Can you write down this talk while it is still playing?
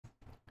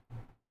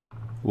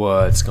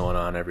What's going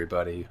on,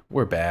 everybody?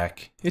 We're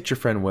back. It's your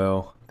friend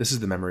Will. This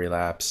is the Memory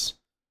Lapse.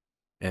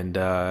 And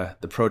the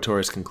Pro Tour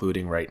is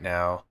concluding right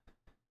now.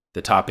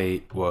 The top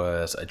 8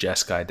 was a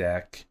Jeskai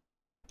deck,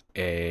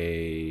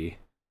 a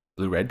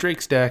Blue-Red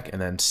Drakes deck,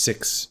 and then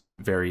 6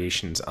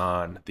 variations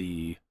on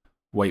the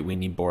White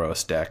Weenie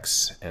Boros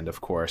decks. And of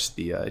course,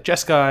 the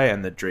Jeskai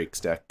and the Drakes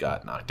deck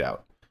got knocked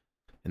out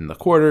in the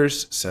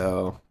quarters.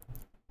 So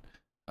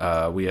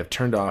we have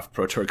turned off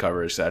Pro Tour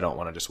coverage. I don't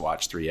want to just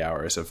watch 3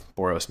 hours of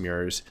Boros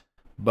mirrors,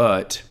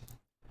 but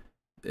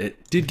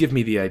it did give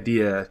me the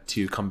idea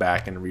to come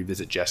back and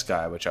revisit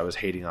Jeskai, which I was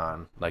hating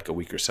on like a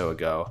week or so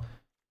ago.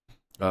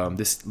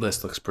 This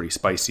list looks pretty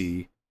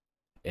spicy,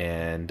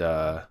 and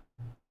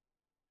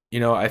you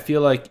know, I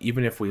feel like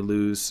even if we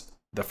lose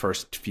the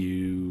first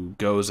few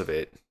goes of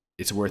it,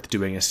 it's worth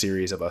doing a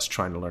series of us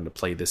trying to learn to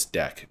play this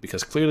deck,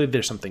 because clearly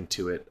there's something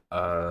to it.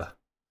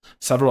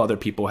 Several other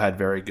people had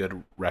very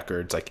good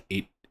records, like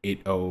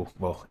 8-0,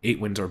 well, 8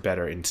 wins or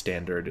better in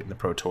Standard in the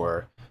Pro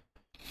Tour.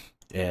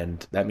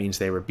 And that means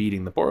they were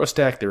beating the Boros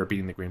deck, they were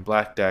beating the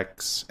green-black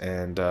decks,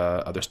 and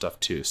other stuff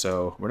too.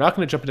 So we're not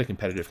going to jump into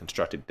competitive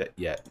constructed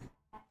yet.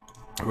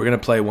 We're going to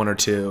play 1 or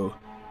 2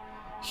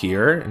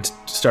 here and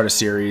start a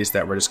series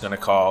that we're just going to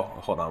call,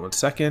 hold on one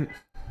second,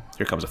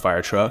 here comes a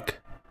fire truck.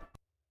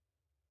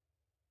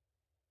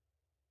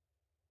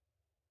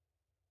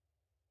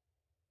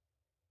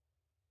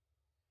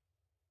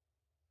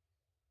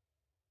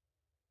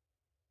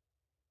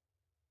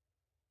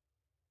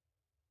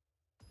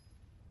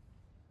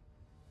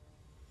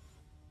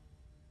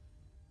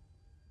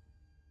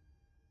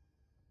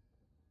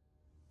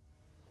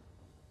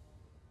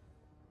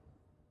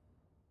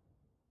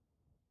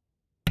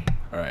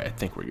 Alright, I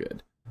think we're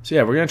good. So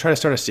yeah, we're going to try to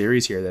start a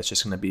series here that's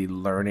just going to be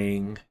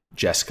learning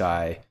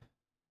Jeskai.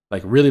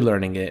 Like, really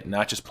learning it,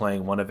 not just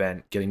playing one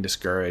event, getting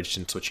discouraged,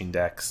 and switching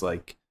decks.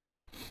 Like,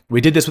 we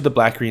did this with the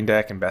black-green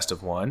deck in Best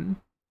of 1,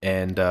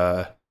 and,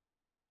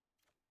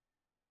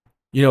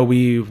 you know,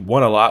 we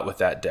won a lot with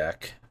that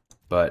deck,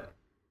 but,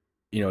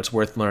 you know, it's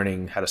worth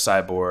learning how to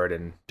sideboard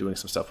and doing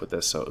some stuff with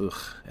this, so,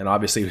 ugh. And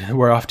obviously,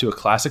 we're off to a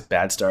classic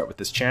bad start with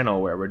this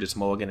channel, where we're just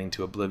mulliganing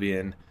to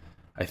Oblivion.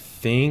 I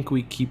think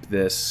we keep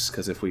this,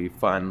 because if we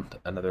find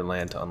another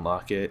land to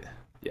unlock it,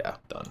 yeah,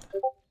 done.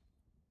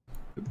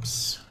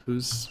 Oops,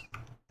 who's...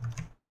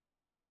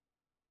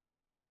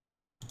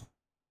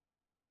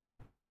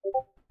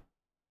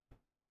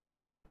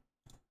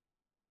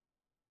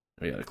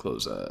 We gotta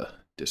close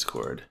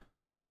Discord.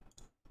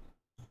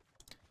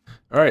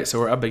 Alright, so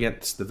we're up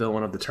against the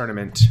villain of the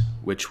tournament,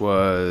 which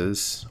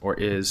was, or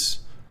is,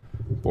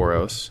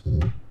 Boros.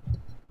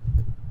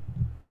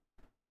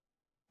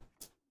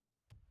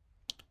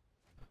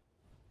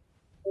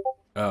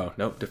 Oh,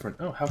 nope, different.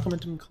 Oh, how come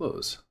it didn't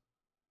close?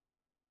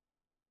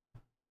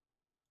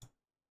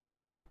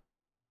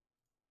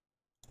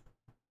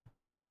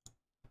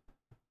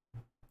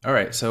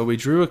 Alright, so we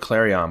drew a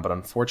Clarion, but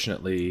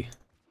unfortunately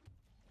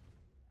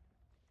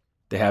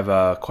they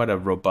have quite a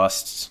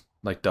robust,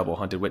 like, double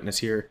Hunted Witness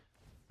here.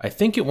 I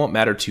think it won't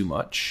matter too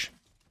much,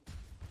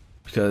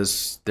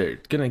 because they're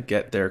gonna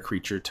get their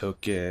creature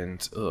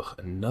tokens. Ugh,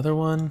 another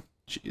one?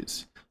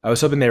 Jeez. I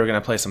was hoping they were gonna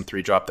play some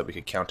 3-drop that we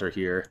could counter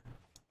here.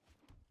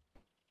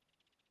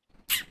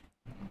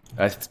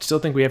 I still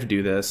think we have to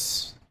do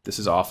this. This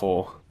is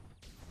awful.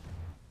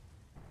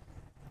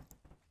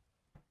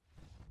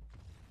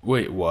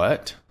 Wait,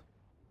 what?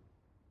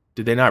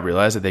 Did they not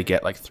realize that they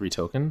get like 3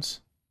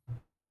 tokens?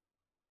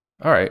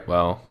 Alright,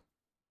 well,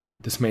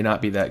 this may not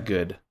be that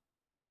good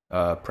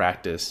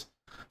practice.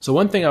 So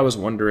one thing I was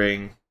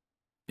wondering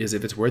is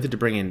if it's worth it to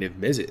bring in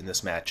Niv-Mizzet in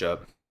this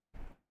matchup,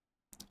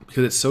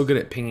 because it's so good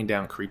at pinging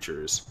down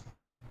creatures.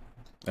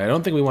 I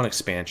don't think we want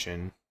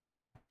expansion.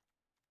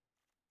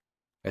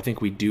 I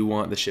think we do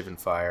want the Shivan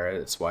Fire,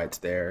 that's why it's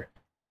there.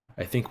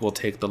 I think we'll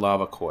take the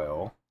Lava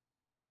Coil.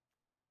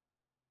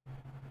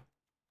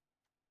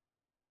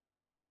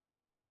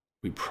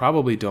 We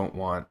probably don't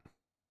want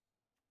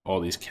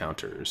all these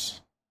counters.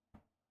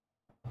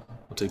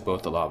 We'll take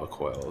both the Lava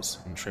Coils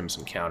and trim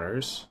some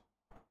counters.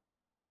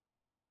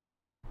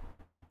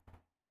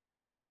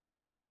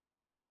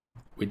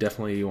 We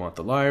definitely want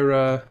the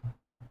Lyra.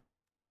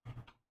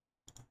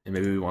 And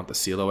maybe we want the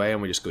Seal Away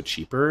and we just go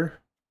cheaper.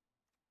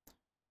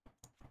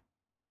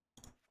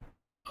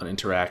 On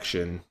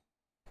interaction.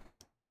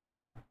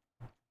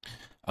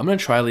 I'm going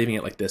to try leaving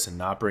it like this and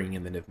not bringing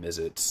in the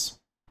Niv-Mizzets.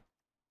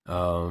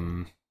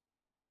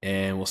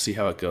 And we'll see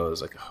how it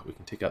goes. Like, oh, we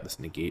can take out this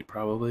Negate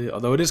probably.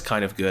 Although it is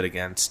kind of good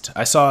against...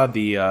 I saw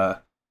the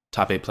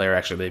top 8 player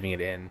actually leaving it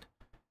in,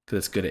 because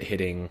it's good at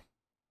hitting...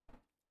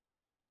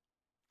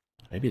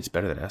 Maybe it's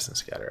better than Essence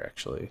Scatter,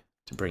 actually.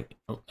 To bring...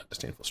 Oh,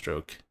 Disdainful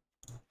Stroke.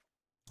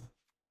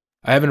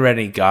 I haven't read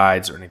any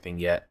guides or anything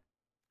yet.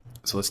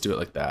 So let's do it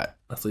like that.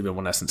 Let's leave it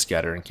 1 Essence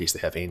Scatter in case they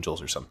have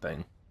Angels or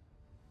something.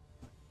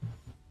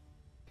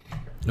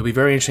 It'll be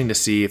very interesting to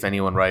see if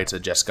anyone writes a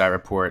Jeskai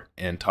report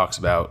and talks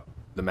about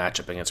the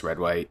matchup against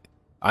Red-White.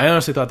 I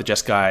honestly thought the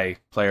Jeskai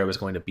player was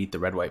going to beat the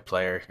Red-White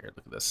player. Here,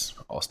 look at this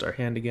All-Star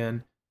hand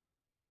again.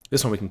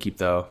 This one we can keep,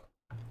 though.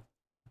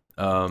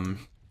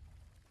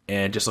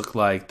 And just looked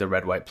like the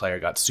red-white player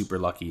got super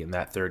lucky in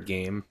that third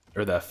game,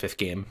 or the fifth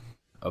game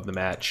of the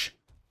match.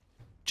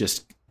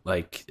 Just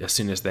like as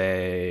soon as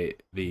the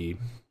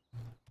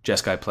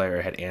Jeskai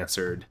player had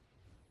answered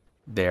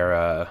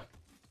their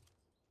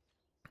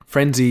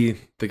frenzy,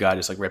 the guy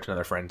just like ripped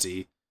another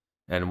frenzy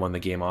and won the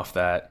game off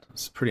that.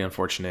 It's pretty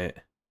unfortunate.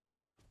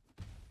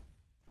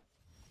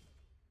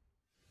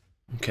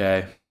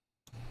 Okay.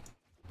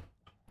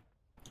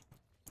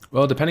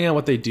 Well, depending on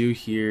what they do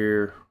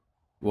here,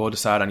 we'll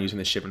decide on using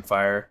the Shivan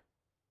Fire.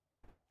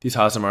 These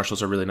Haza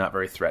Marshals are really not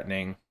very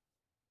threatening.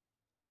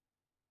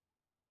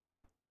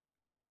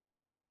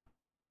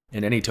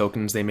 And any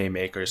tokens they may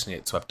make are just going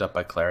to get swept up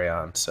by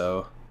Clarion.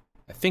 So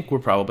I think we're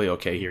probably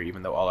okay here,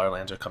 even though all our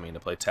lands are coming into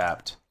play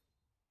tapped.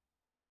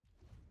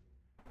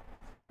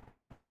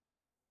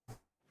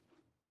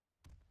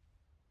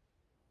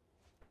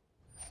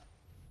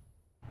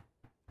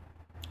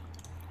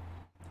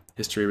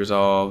 History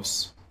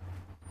resolves.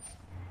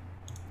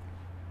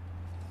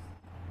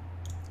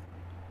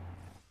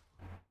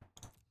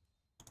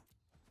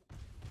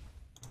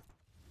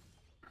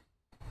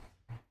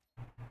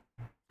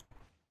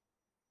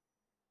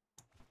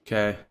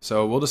 Okay,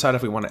 so we'll decide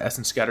if we want to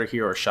Essence Scatter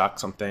here or shock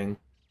something.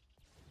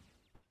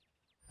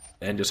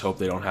 And just hope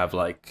they don't have,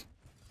 like,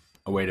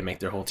 a way to make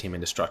their whole team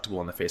indestructible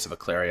in the face of a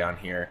Clarion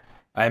here.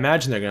 I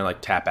imagine they're going to,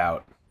 like, tap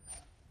out.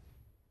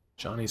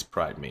 Johnny's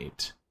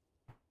Pridemate.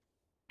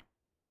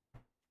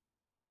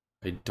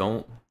 I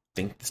don't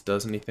think this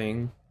does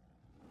anything.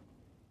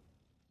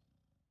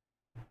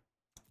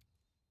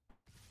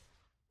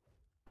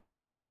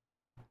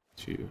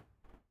 Two.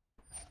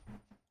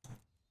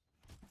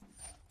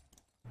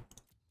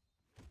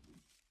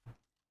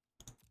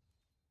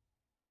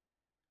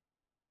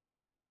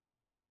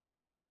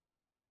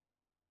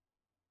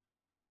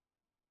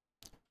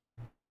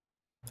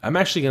 I'm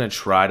actually going to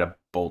try to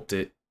bolt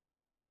it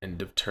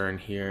end of turn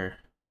here.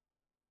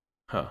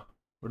 Huh.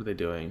 What are they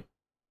doing?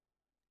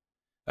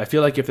 I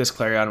feel like if this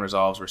Clarion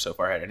resolves, we're so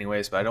far ahead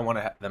anyways, but I don't want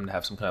them to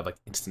have some kind of like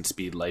instant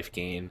speed life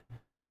gain.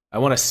 I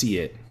want to see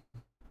it.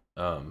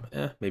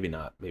 Maybe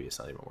not. Maybe it's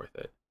not even worth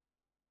it.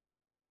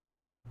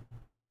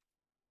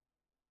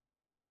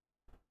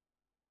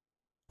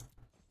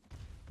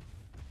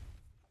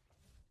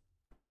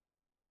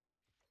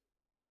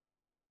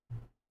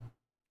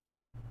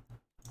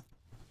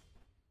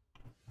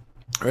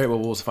 All right, well,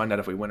 we'll find out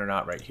if we win or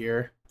not right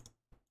here.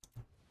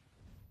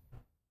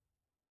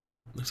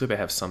 Looks like they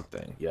have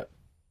something. Yep.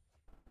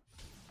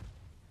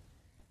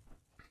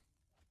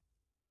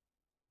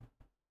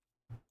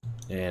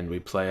 And we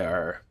play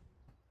our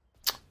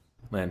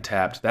land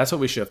tapped. That's what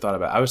we should have thought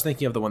about. I was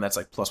thinking of the one that's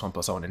like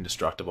 +1/+1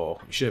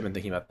 indestructible. We should have been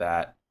thinking about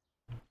that.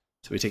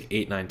 So we take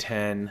 8, 9,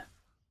 10.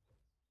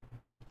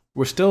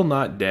 We're still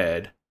not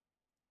dead.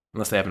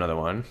 Unless they have another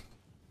one.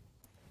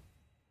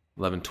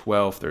 11,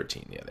 12,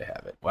 13. Yeah, they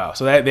have it. Wow.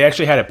 So they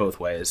actually had it both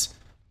ways.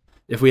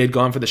 If we had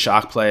gone for the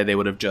shock play, they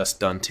would have just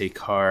done take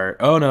card.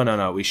 Oh,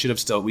 no. We should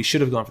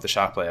have gone for the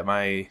shock play.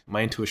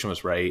 My intuition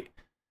was right.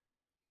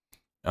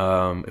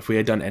 If we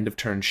had done end of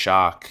turn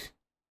shock,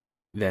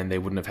 then they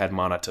wouldn't have had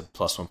mana to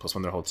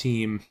 +1/+1 their whole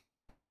team.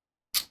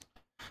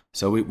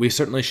 So we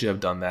certainly should have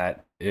done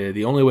that.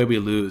 The only way we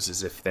lose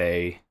is if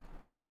they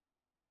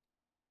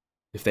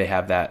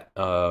have that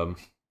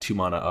 2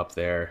 mana up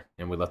there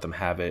and we let them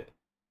have it.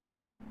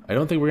 I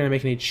don't think we're going to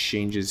make any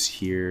changes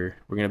here.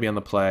 We're going to be on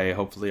the play.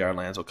 Hopefully our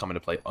lands will come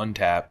into play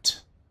untapped.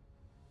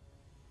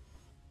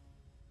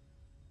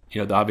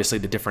 You know, obviously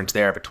the difference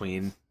there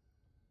between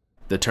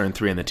the turn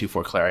 3 and the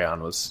 2/4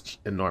 Clarion was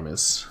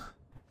enormous.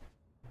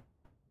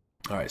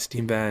 Alright,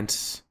 Steam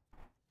Vents.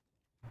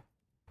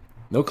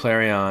 No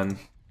Clarion,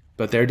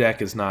 but their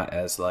deck is not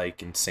as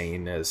like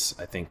insane as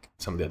I think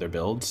some of the other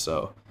builds,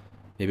 so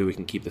maybe we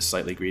can keep the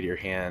slightly greedier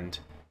hand.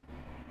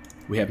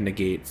 We have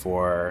Negate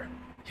for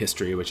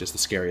History, which is the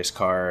scariest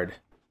card.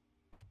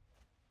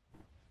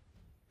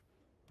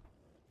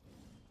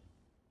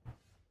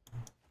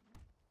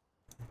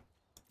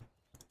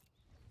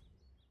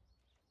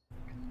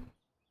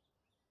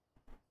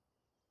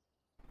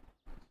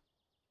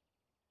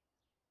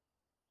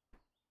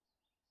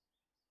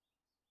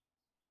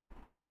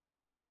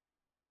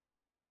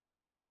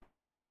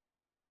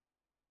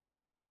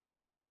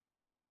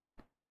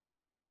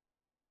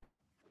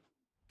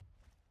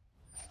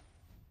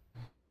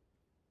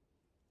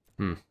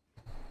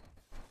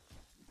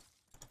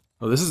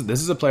 Oh, this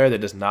is a player that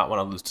does not want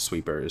to lose to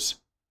sweepers.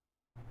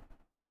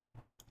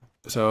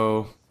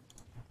 So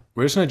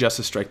we're just going to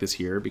Justice Strike this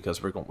here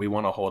because we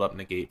want to hold up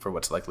Negate for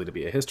what's likely to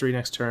be a history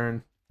next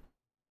turn.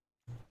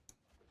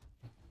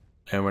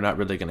 And we're not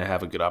really going to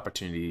have a good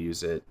opportunity to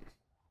use it.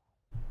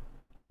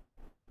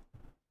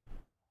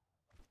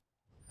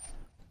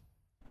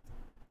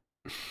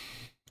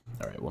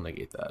 Alright, we'll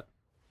negate that.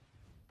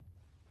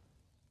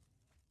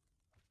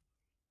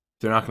 If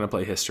they're not going to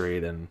play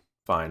history, then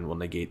fine, we'll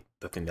negate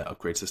the thing that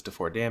upgrades this to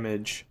 4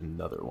 damage.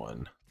 Another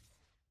one.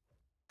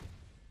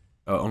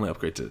 Oh, only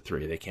upgrades to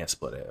 3. They can't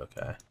split it.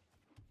 Okay.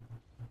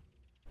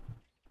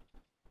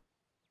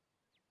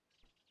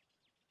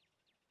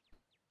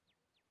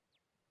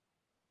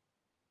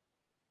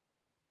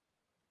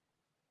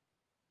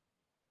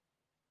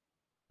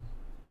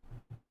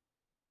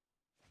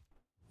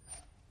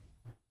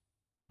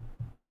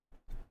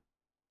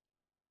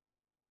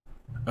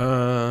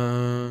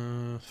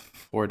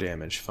 4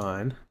 damage,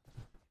 fine.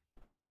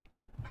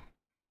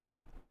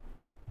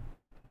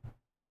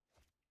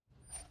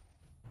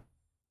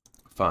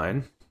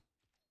 Fine.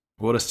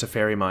 What does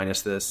Teferi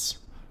minus this?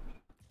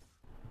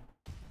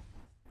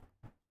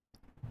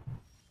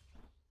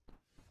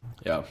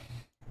 Yeah.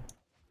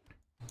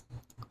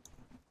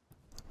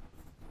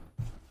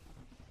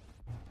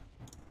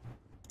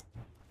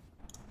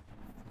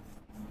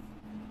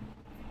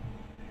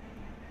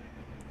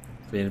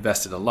 We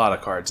invested a lot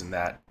of cards in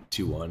that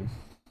 2-1.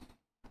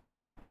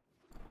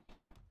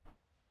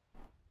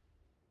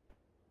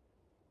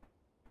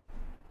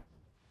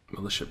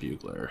 Militia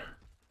Bugler.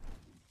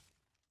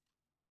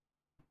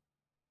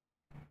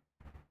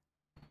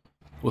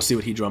 We'll see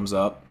what he drums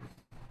up.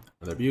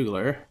 Another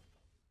Bugler.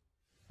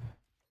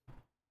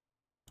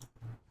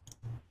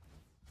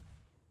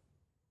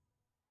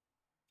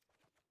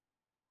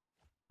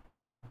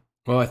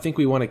 Well, I think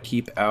we want to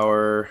keep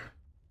our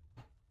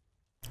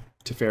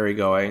Teferi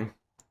going.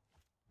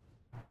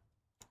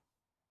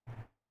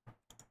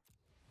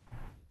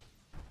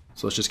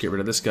 So let's just get rid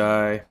of this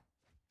guy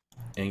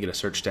and get a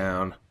search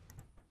down.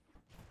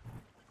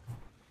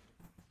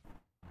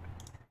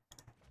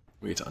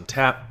 We get to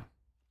untap.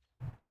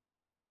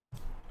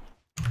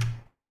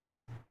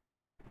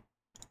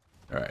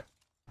 Alright.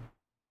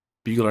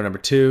 Bugler number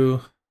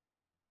 2.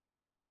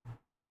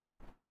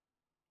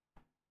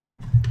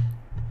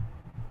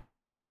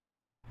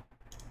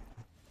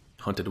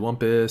 Hunted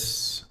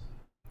Wumpus.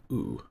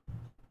 Ooh.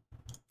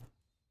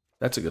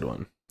 That's a good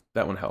one.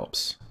 That one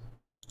helps.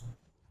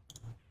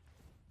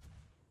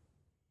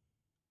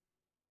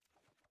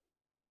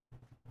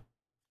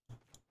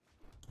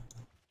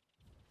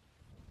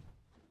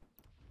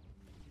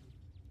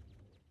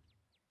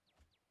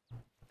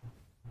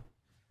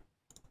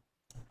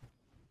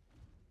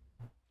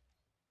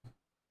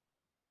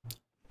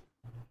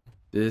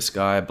 This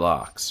guy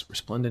blocks.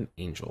 Resplendent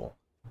Angel.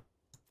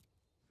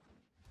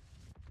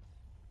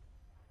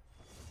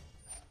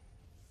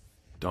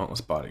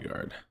 Dauntless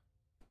Bodyguard.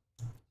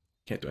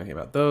 Can't do anything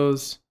about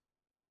those.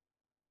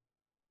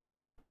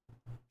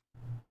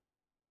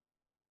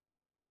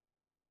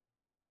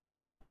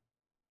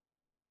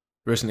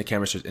 Risking the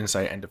Chemister's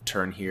Insight, end of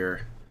turn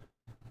here.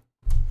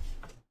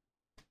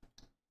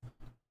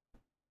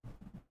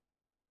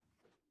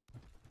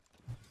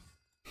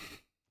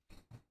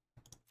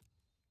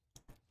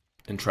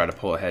 And try to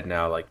pull ahead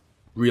now, like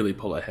really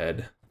pull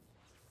ahead.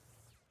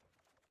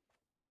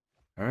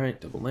 Alright,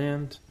 double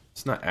land.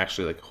 It's not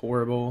actually like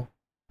horrible.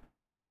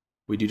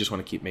 We do just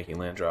want to keep making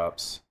land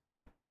drops.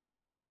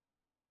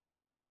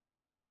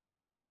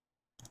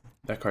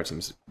 That card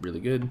seems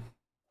really good.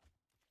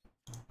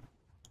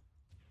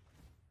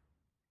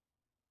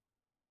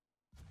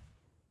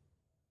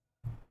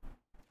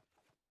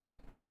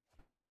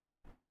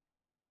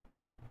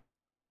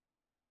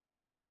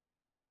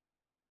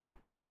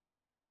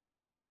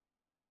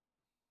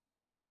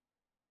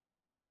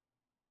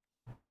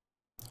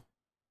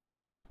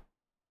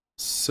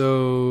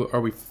 So,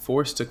 are we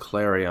forced to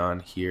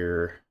Clarion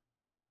here?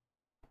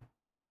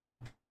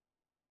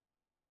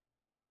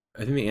 I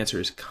think the answer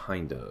is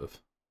kind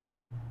of.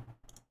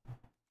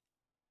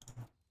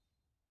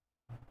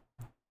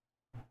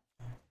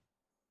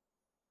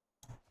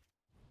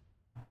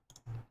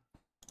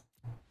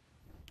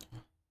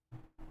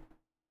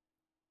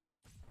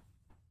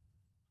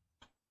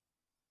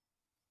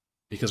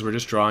 Because we're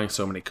just drawing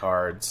so many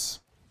cards.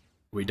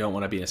 We don't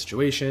want to be in a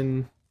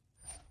situation.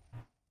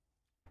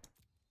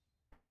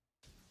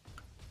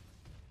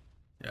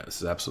 Yeah,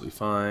 this is absolutely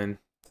fine.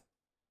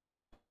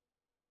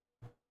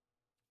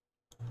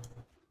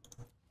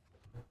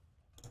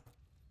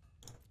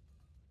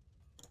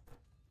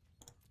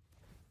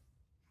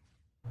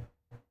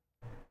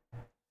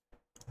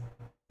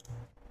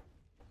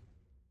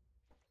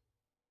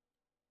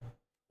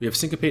 We have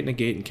Syncopate,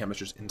 Negate, and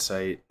Chemister's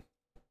Insight.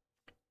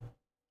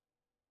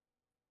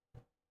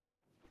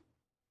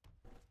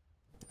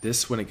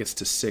 This, when it gets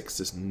to 6,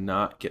 does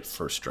not get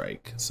first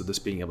strike. So this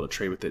being able to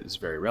trade with it is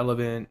very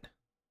relevant.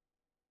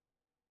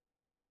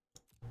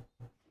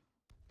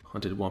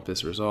 Hunted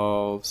Wumpus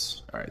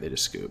resolves. Alright, they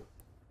just scoop.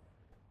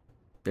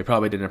 They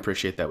probably didn't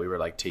appreciate that we were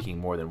like taking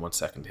more than 1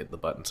 second to hit the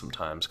button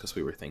sometimes because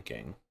we were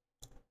thinking.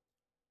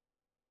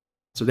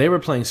 So they were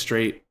playing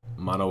straight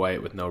mono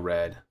white with no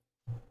red.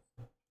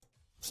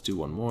 Let's do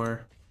one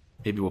more.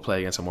 Maybe we'll play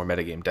against a more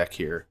metagame deck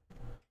here.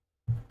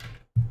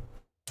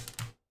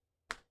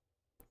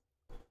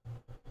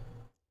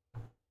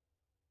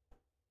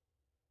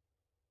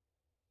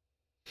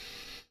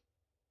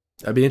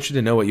 I'd be interested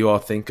to know what you all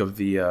think of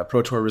the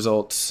Pro Tour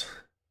results.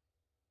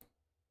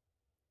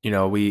 You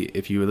know,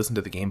 if you listen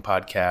to the game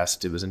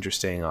podcast, it was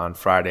interesting on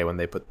Friday when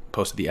they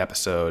posted the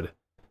episode.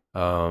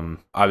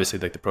 Obviously,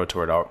 like the Pro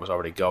Tour was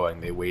already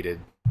going. They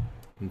waited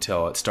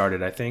until it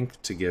started, I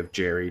think, to give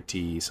Jerry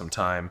T some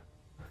time.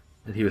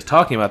 And he was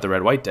talking about the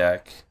red-white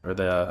deck, or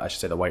I should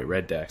say the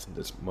white-red deck, since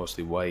it's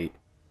mostly white,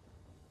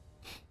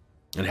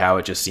 and how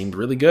it just seemed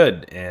really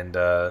good. And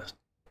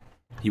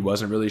he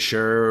wasn't really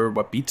sure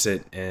what beats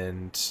it,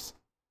 and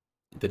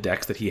the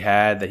decks that he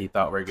had that he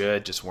thought were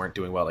good just weren't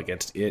doing well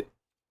against it,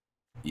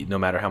 no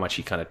matter how much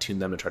he kind of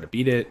tuned them to try to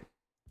beat it.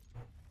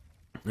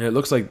 And it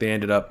looks like they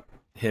ended up,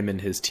 him and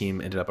his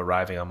team ended up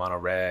arriving on mono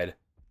red,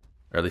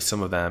 or at least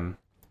some of them.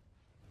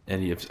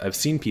 And I've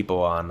seen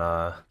people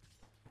on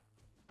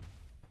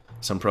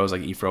some pros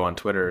like Efro on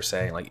Twitter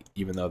saying, like,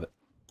 even though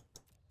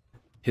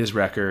his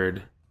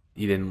record,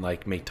 he didn't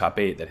like make top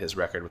 8, that his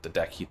record with the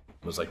deck he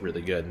was like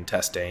really good in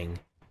testing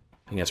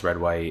against red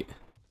white.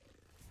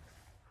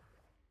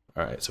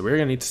 All right, so we're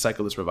gonna need to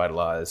cycle this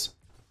Revitalize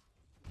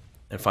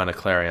and find a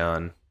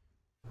Clarion.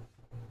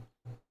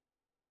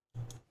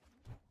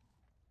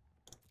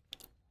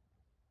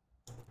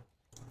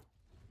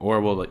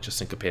 Or we'll like just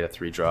Syncopate a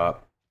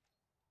 3-drop.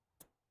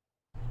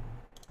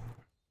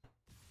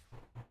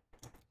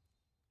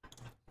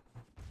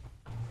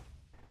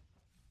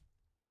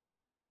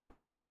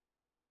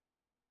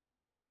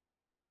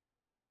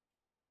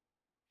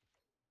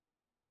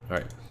 All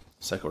right,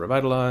 cycle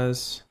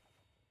Revitalize.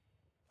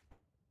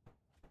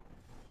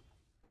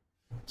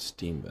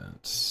 Steam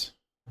Vents.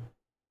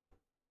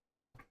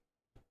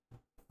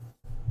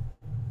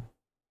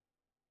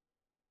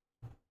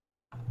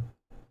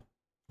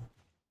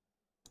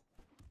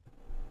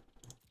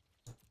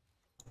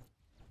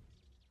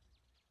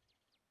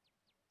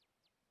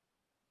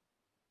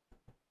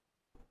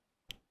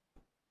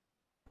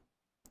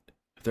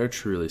 If they're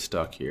truly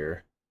stuck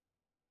here,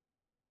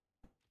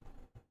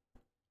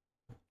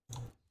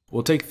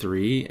 we'll take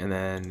 3, and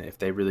then if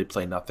they really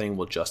play nothing,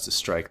 we'll Justice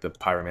Strike the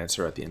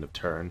Pyromancer at the end of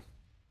turn.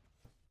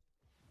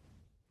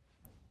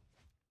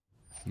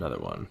 Another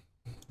one.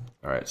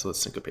 Alright, so let's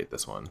Syncopate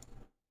this one.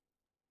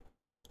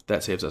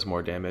 That saves us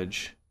more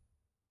damage.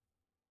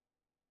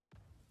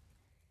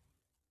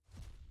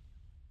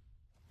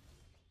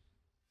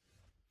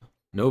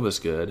 Nova's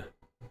good.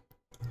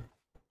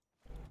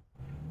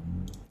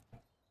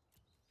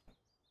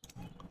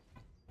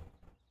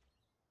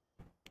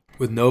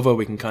 With Nova,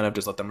 we can kind of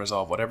just let them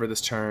resolve whatever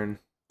this turn.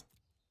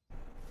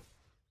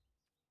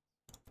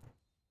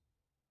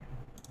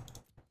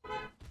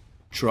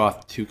 Draw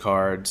 2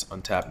 cards,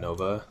 untap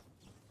Nova.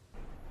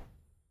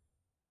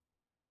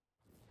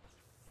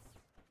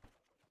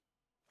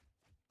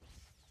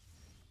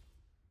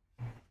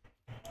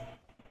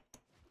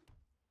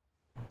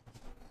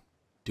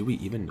 Do we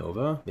even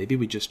Nova? Maybe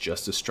we just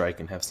Justice Strike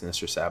and have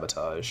Sinister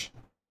Sabotage.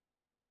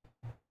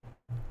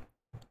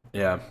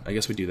 Yeah, I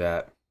guess we do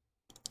that.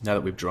 Now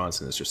that we've drawn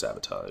Sinister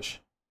Sabotage.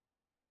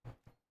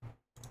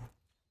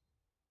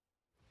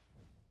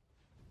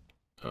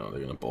 Oh,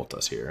 they're gonna bolt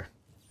us here.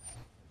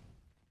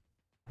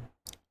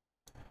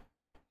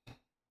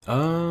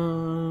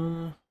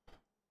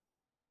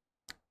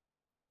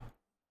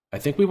 I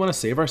think we want to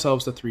save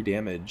ourselves the 3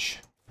 damage.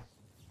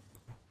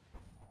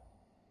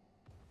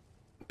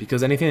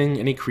 Because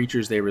any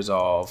creatures they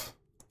resolve,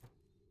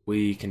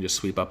 we can just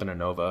sweep up in a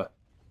Nova.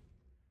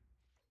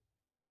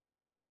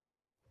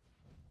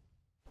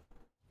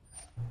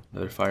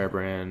 Another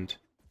Firebrand.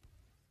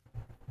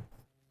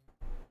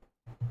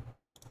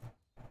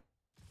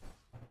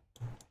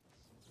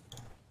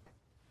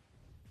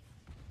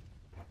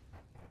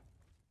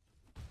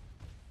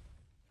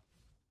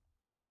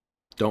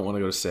 Don't want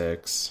to go to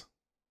 6.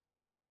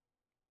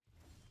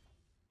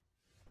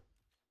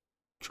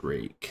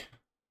 Drake.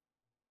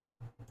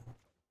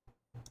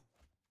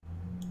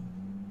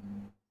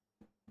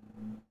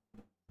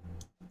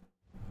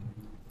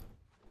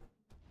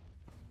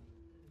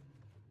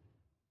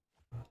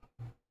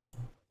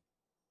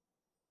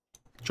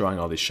 Drawing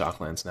all these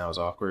Shocklands now is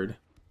awkward.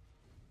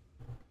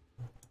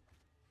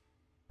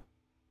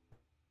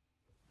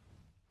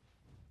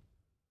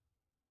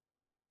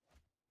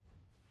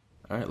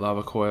 Alright,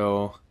 Lava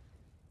Coil.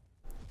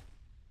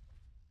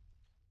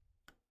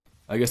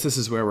 I guess this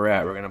is where we're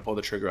at. We're going to pull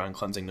the trigger on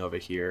Cleansing Nova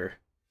here.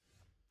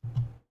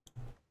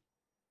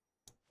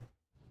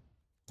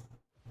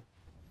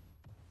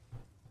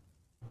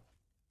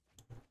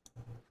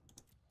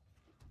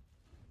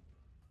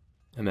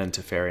 And then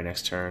Teferi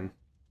next turn.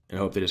 And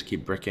hope they just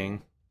keep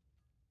bricking.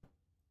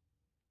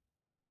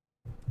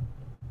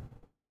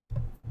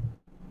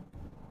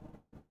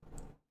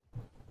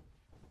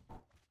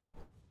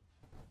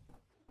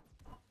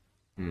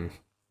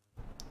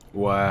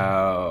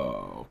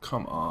 Wow,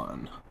 come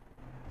on.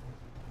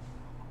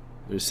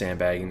 They're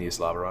sandbagging these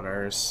lava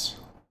runners.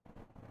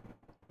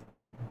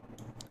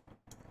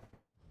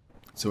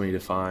 So we need to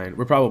find...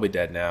 We're probably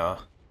dead now.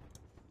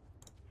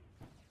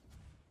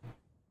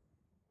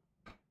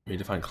 We need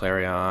to find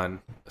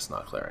Clarion. It's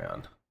not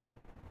Clarion.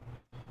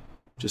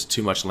 Just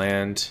too much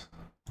land.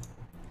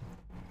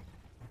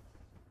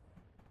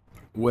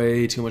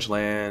 Way too much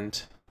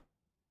land.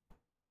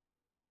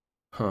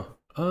 Huh.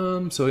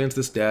 So against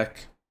this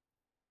deck,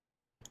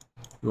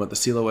 we want the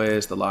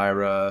Sealaways, the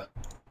Lyra,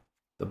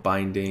 the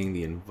Binding,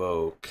 the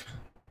Invoke.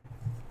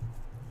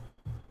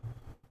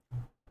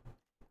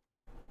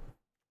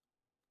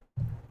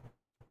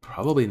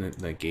 Probably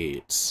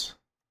Negates.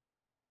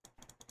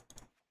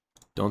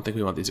 Don't think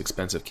we want these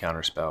expensive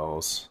counter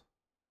spells.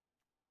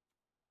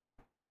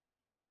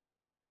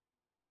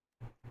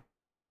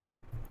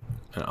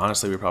 And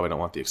honestly, we probably don't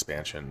want the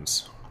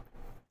expansions.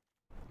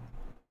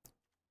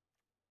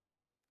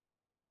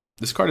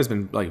 This card has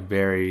been like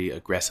very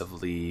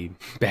aggressively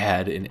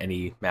bad in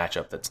any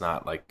matchup that's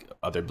not like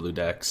other blue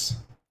decks.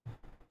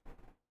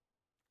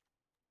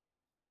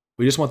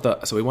 We just want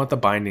we want the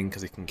binding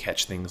because it can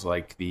catch things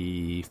like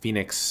the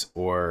Phoenix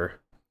or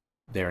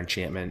their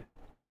enchantment.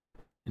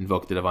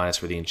 Invoke the Divine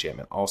for the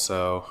enchantment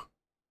also.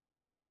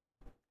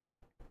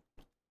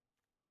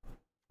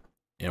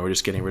 And we're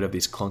just getting rid of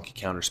these clunky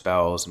counter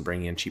spells and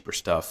bringing in cheaper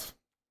stuff.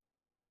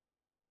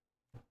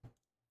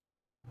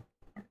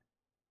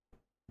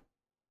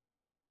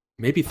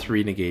 Maybe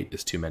 3 negate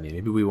is too many.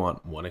 Maybe we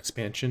want 1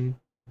 expansion.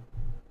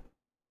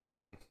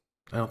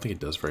 I don't think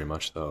it does very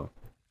much though.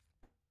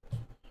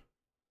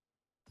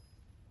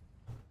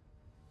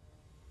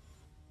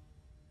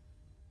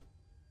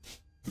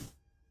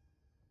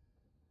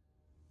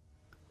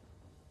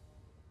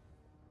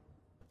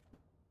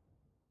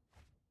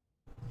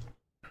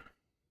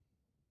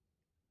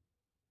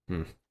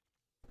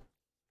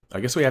 I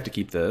guess we have to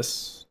keep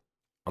this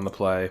on the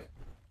play.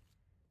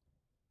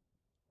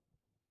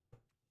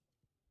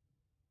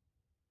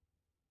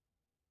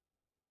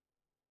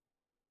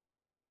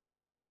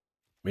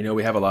 We know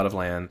we have a lot of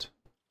land.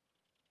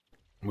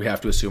 We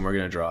have to assume we're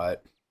going to draw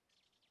it.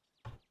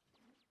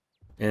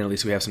 And at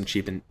least we have some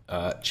cheap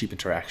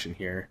interaction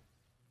here.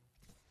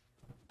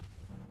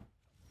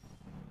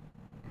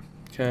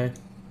 Okay.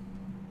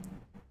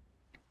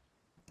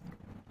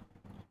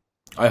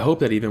 I hope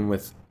that even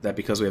with that,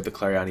 because we have the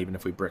Clarion, even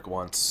if we brick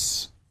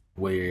once,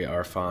 we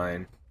are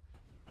fine.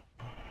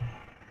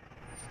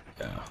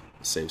 Yeah,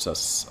 it saves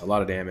us a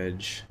lot of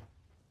damage.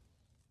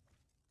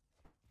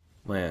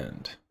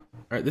 Land.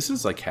 Alright, this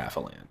is like half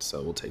a land,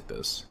 so we'll take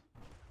this.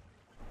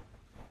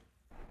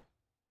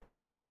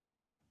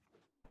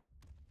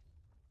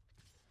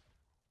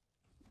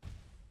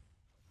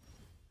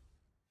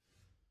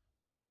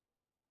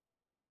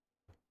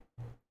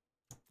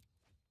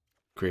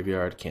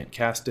 Graveyard, can't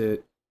cast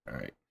it.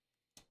 Alright.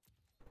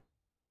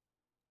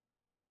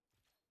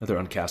 Another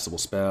uncastable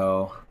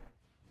spell.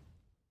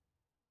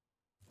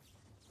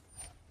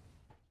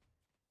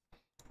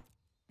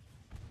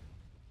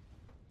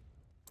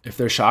 If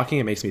they're shocking,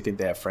 it makes me think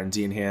they have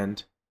Frenzy in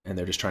hand, and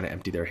they're just trying to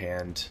empty their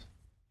hand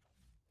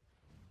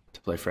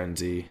to play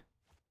Frenzy.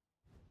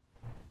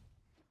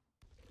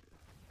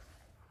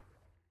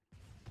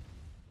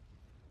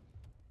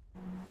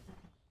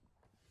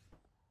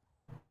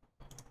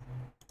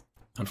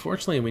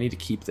 Unfortunately, we need to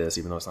keep this,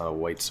 even though it's not a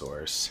white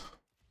source.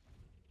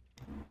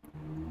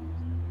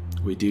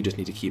 We do just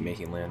need to keep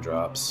making land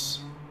drops.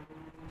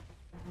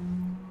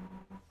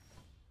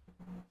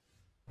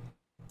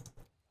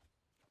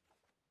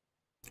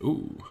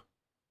 Ooh.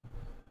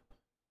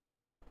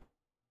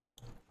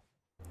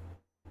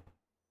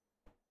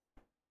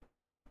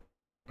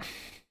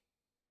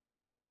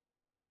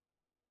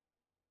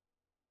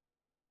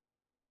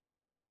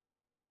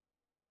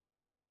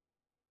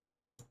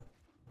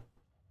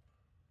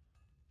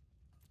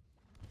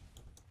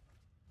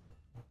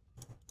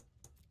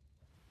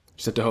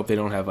 Just have to hope they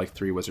don't have like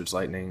 3 Wizard's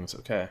Lightnings.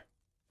 Okay.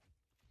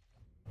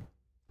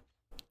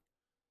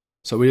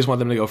 So we just want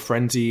them to go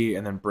Frenzy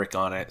and then brick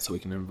on it so we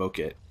can invoke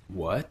it.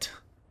 What?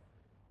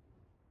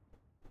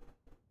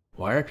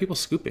 Why are people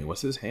scooping?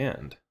 What's his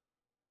hand?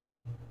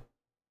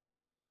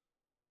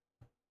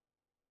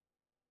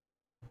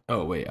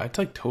 Oh wait, I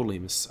like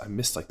totally I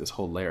missed like this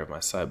whole layer of my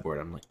sideboard.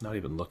 I'm like not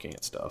even looking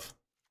at stuff.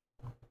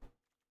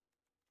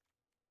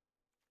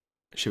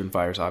 Shivan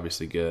Fire is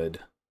obviously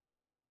good.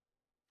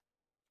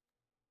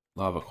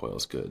 Lava Coil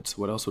is good. So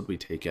what else would we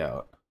take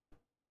out?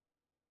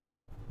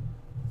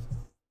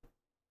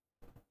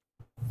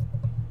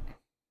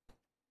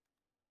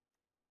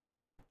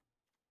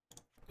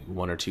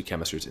 One or 2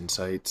 Chemister's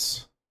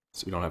Insights,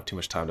 so we don't have too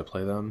much time to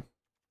play them.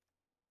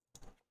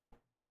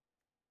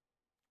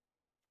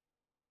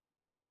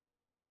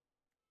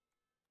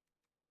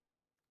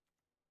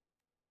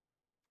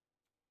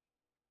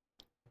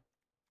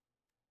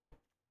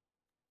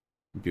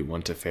 Maybe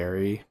 1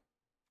 Teferi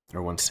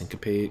or 1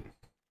 Syncopate.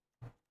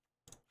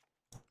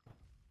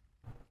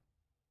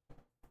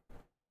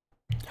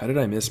 How did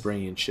I miss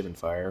bringing in Shivan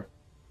Fire?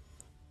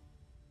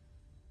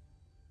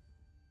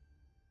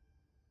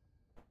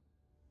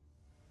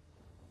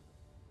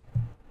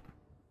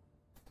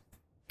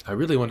 I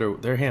really wonder,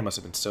 their hand must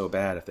have been so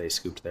bad if they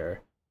scooped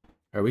there.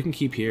 Alright, we can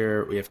keep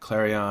here. We have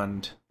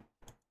Clarion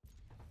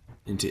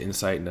into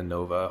Insight and a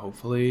Nova,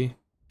 hopefully.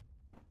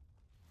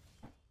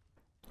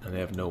 And they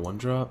have no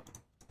 1-drop.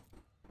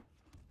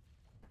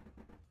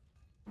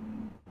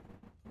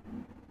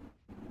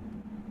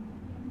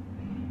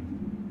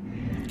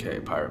 Okay,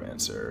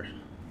 Pyromancer.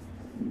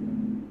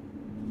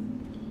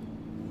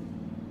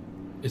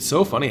 It's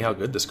so funny how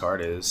good this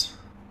card is.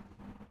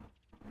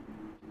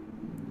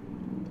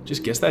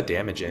 Just gets that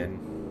damage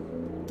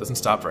in. Doesn't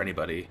stop for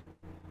anybody.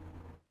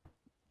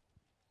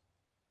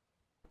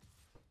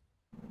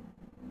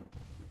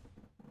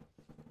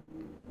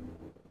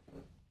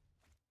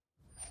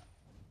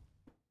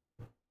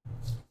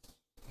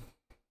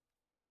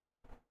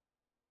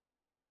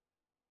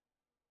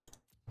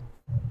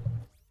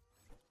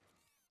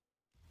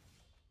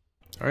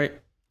 Alright.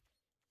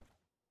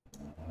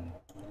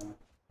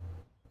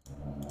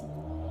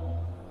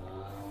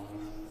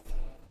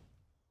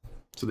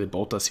 So they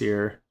bolt us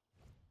here.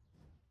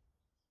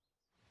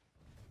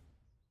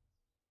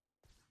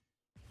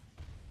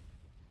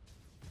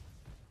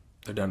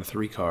 They're down to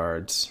 3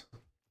 cards.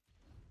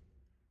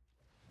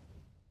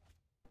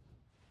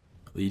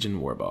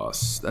 Legion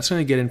Warboss. That's going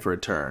to get in for a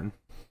turn.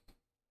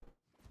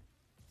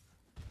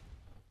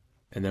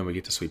 And then we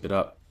get to sweep it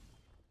up.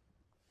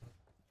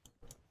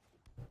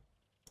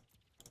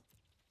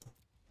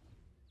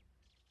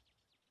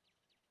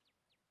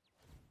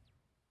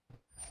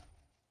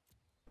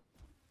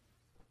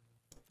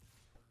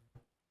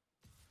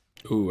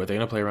 Ooh, are they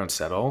going to play around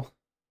Settle?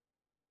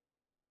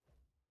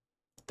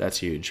 That's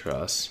huge for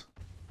us.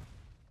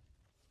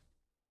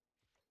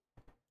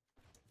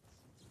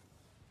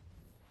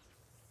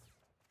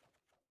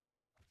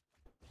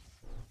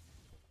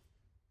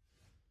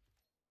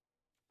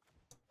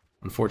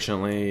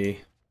 Unfortunately,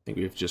 I think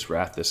we've just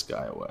wrathed this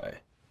guy away.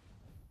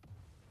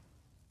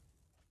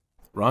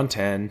 We're on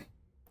 10.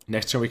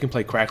 Next turn we can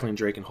play Crackling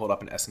Drake and hold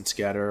up an Essence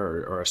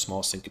Scatter or a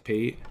small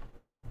Syncopate.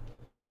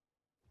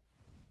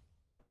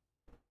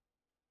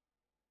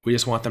 We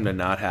just want them to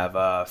not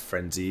have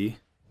Frenzy.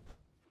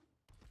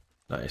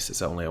 Nice. Is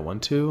that only a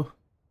 1/2?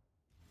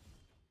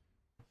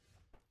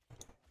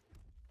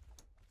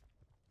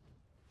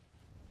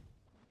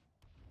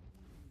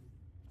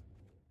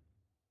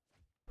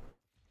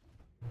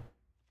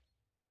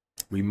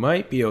 We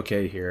might be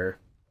okay here.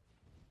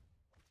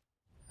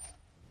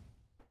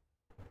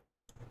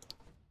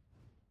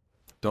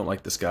 Don't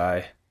like this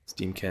guy.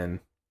 Steamkin.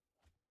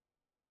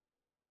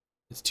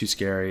 It's too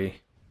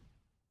scary.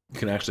 It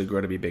can actually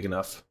grow to be big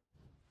enough.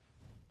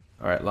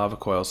 Alright, Lava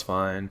Coil's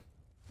fine.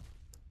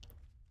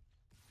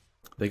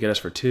 They get us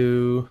for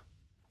 2.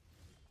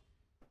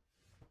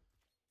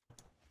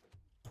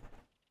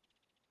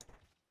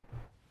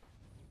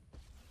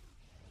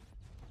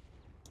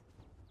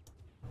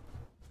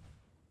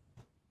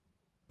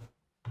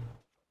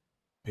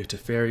 We have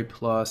Teferi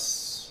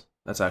plus.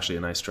 That's actually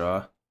a nice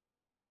draw.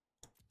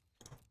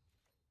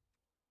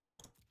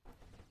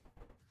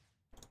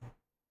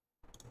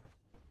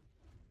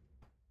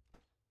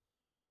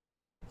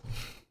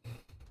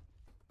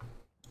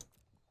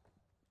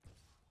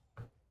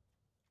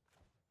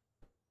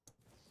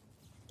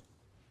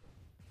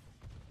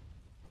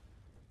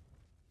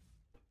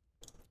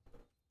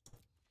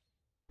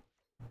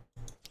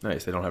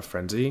 Nice, they don't have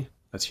Frenzy.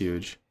 That's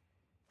huge.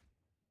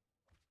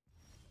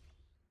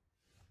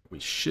 We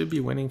should be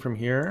winning from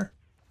here.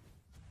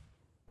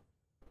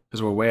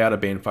 Because we're way out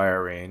of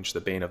Banefire range,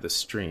 the bane of the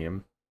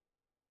stream.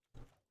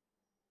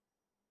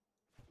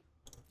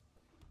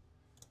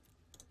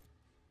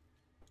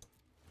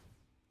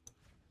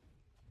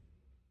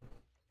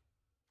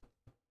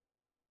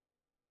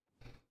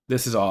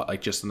 This is all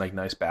like just like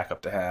nice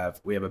backup to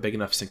have. We have a big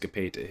enough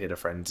Syncopate to hit a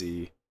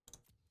Frenzy.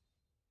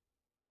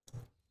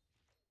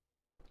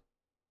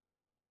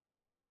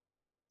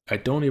 I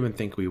don't even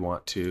think we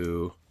want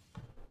to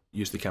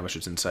use the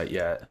Chemister's Insight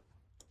yet.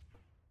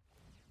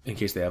 In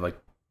case they have like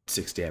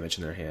 6 damage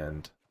in their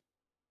hand.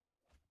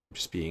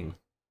 Just being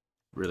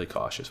really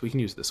cautious. We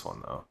can use this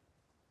one though.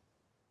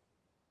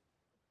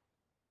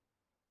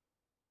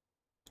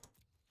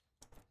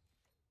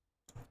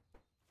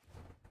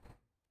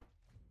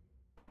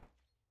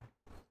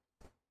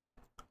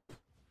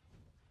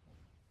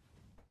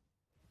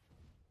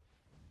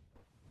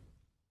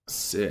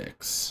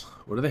 Six.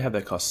 What do they have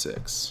that costs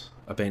 6?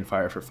 A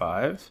Banefire for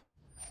 5?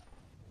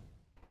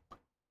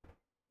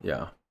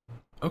 Yeah.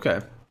 Okay.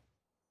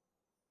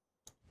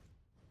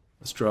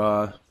 Let's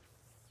draw.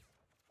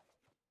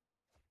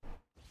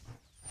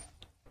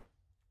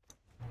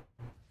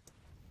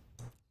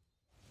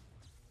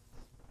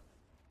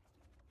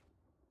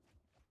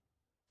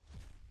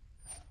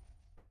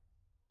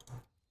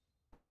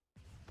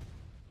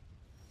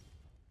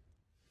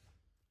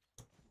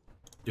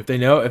 If they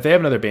have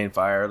another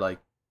Banefire, like,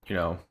 you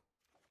know,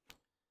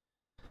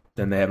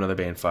 then they have another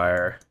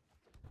Banefire.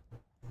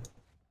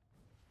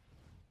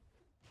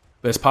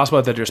 But it's possible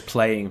that they're just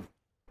playing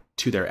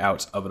to their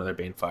outs of another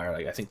Banefire.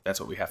 Like, I think that's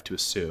what we have to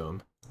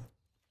assume.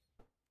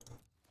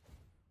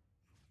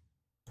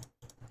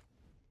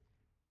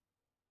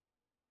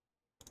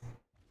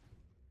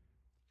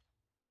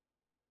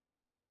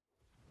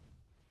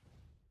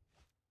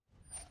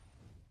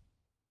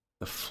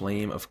 The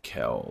Flame of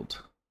Keld.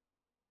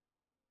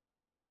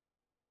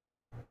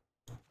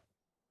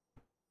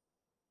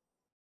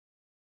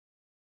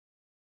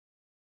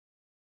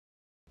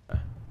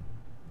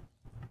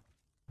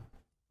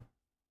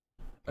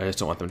 I just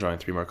don't want them drawing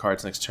 3 more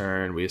cards next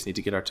turn. We just need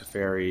to get our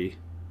Teferi.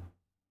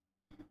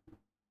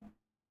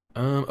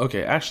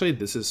 Okay, actually,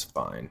 this is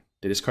fine.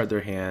 They discard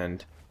their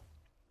hand.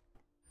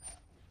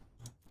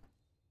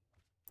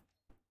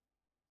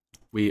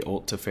 We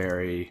ult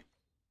Teferi.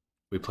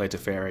 We play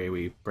Teferi.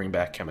 We bring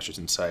back Chemister's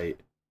Insight.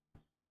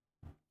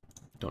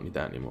 Don't need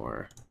that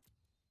anymore.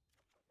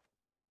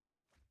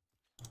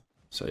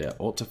 So yeah,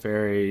 ult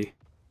Teferi.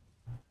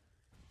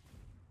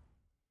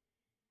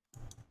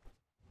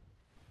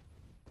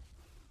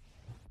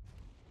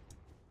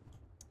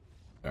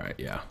 Alright,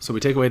 yeah. So we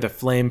take away the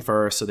flame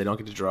first so they don't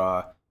get to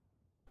draw.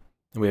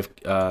 And we have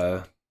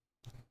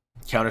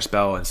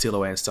Counterspell and Seal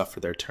Away and stuff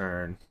for their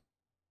turn.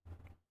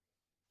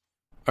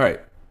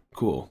 Alright,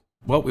 cool.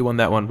 Well, we won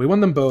that one. We won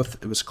them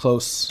both. It was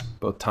close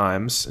both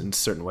times in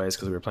certain ways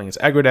because we were playing as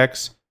aggro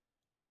decks.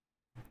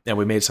 And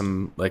we made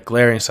some like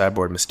glaring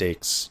sideboard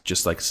mistakes,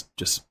 just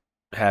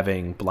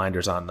having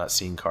blinders on, not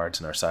seeing cards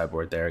in our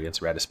sideboard there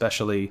against red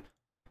especially.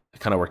 It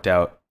kind of worked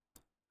out.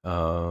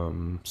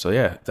 So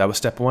yeah, that was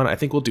step one. I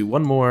think we'll do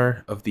one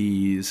more of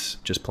these,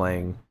 just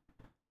playing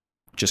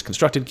just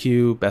constructed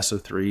queue, best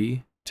of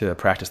 3 to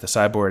practice the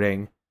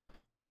sideboarding.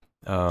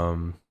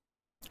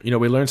 You know,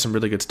 we learned some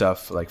really good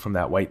stuff like from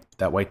that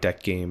white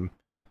deck game,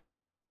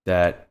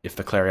 that if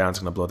the Clarion's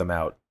going to blow them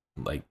out,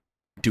 like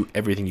do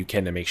everything you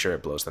can to make sure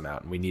it blows them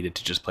out. And we needed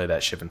to just play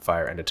that Shivan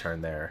Fire end of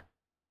turn there.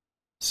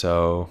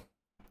 So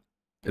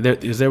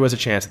there was a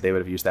chance that they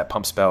would have used that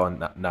pump spell and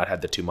not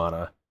had the 2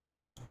 mana.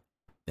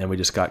 And we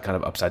just got kind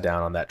of upside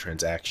down on that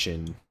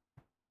transaction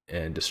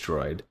and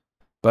destroyed.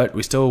 But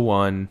we still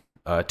won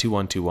 2-1,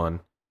 2-1.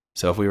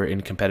 So if we were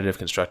in competitive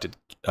constructed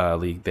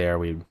league there,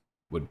 we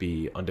would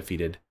be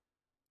undefeated.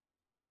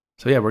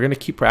 So yeah, we're going to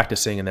keep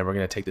practicing, and then we're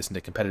going to take this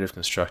into competitive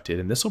constructed.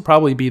 And this will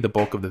probably be the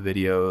bulk of the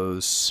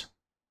videos.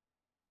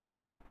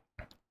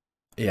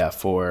 Yeah,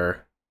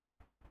 for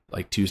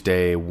like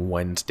Tuesday,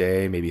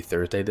 Wednesday, maybe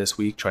Thursday this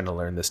week, trying to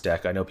learn this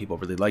deck. I know people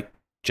really like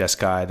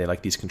Jeskai. They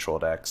like these control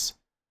decks.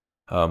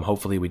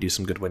 Hopefully we do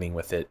some good winning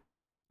with it.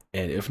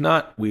 And if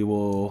not, we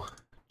will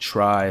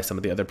try some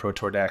of the other Pro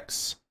Tour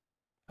decks,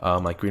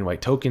 like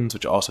green-white tokens,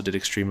 which also did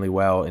extremely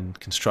well in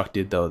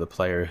constructed, though the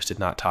players did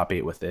not top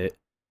 8 with it.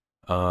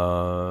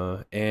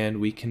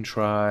 And we can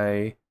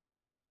try,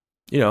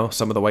 you know,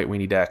 some of the white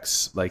weenie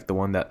decks, like the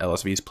one that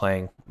LSV is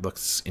playing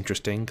looks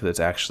interesting because it's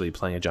actually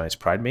playing a Giant's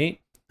Pride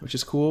mate, which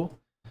is cool.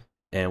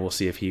 And we'll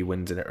see if he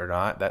wins in it or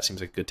not. That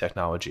seems like good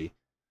technology.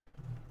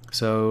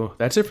 So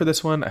that's it for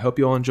this one. I hope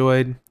you all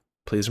enjoyed.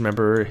 Please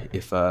remember,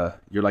 if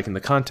you're liking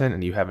the content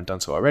and you haven't done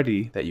so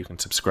already, that you can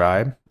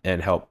subscribe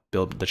and help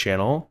build the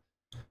channel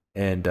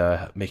and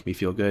make me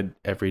feel good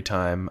every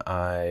time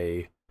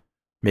I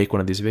make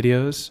one of these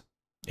videos.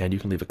 And you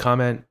can leave a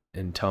comment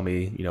and tell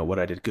me, you know, what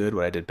I did good,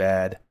 what I did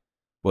bad,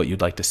 what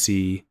you'd like to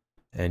see.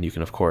 And you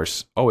can, of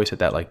course, always hit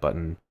that like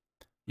button,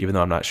 even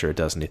though I'm not sure it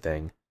does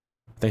anything.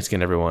 Thanks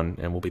again, everyone,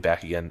 and we'll be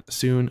back again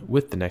soon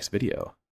with the next video.